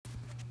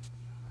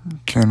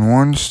Can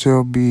one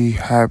still be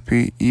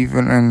happy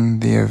even in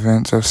the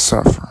events of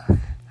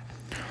suffering?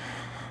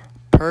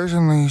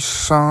 Personally,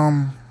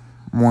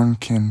 someone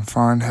can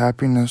find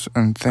happiness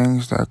in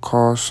things that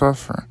cause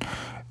suffering,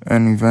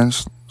 in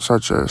events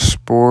such as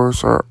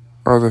sports or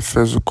other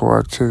physical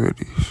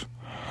activities.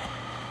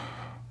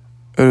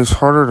 It is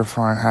harder to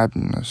find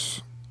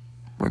happiness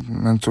with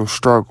mental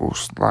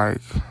struggles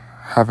like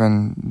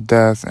having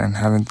death and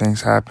having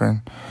things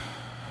happen,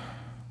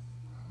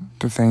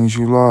 the things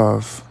you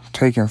love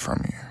taken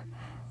from you.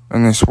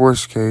 In this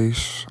worst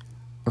case,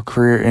 a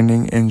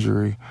career-ending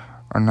injury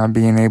or not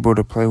being able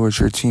to play with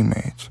your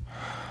teammates.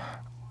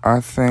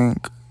 I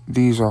think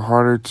these are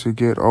harder to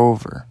get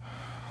over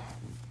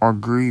or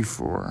grieve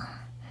for.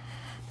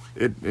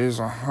 It is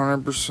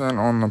 100%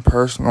 on the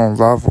personal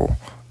level,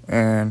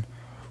 and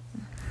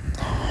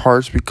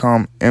hearts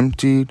become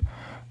emptied,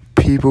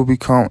 people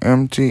become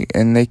empty,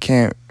 and they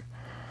can't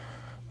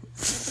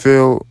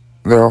fill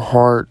their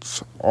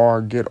hearts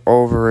or get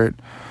over it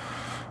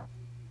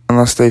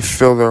unless they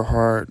fill their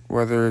heart,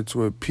 whether it's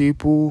with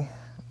people,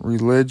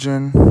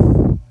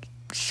 religion,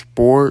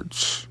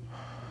 sports,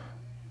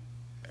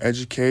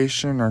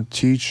 education or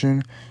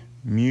teaching,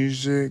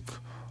 music,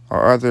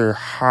 or other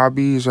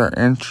hobbies or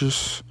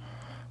interests.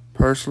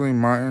 Personally,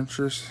 my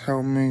interest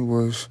helped me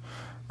was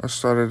I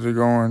started to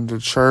go into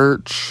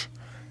church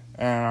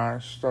and I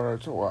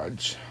started to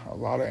watch a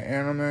lot of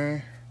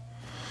anime,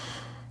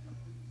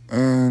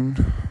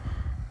 and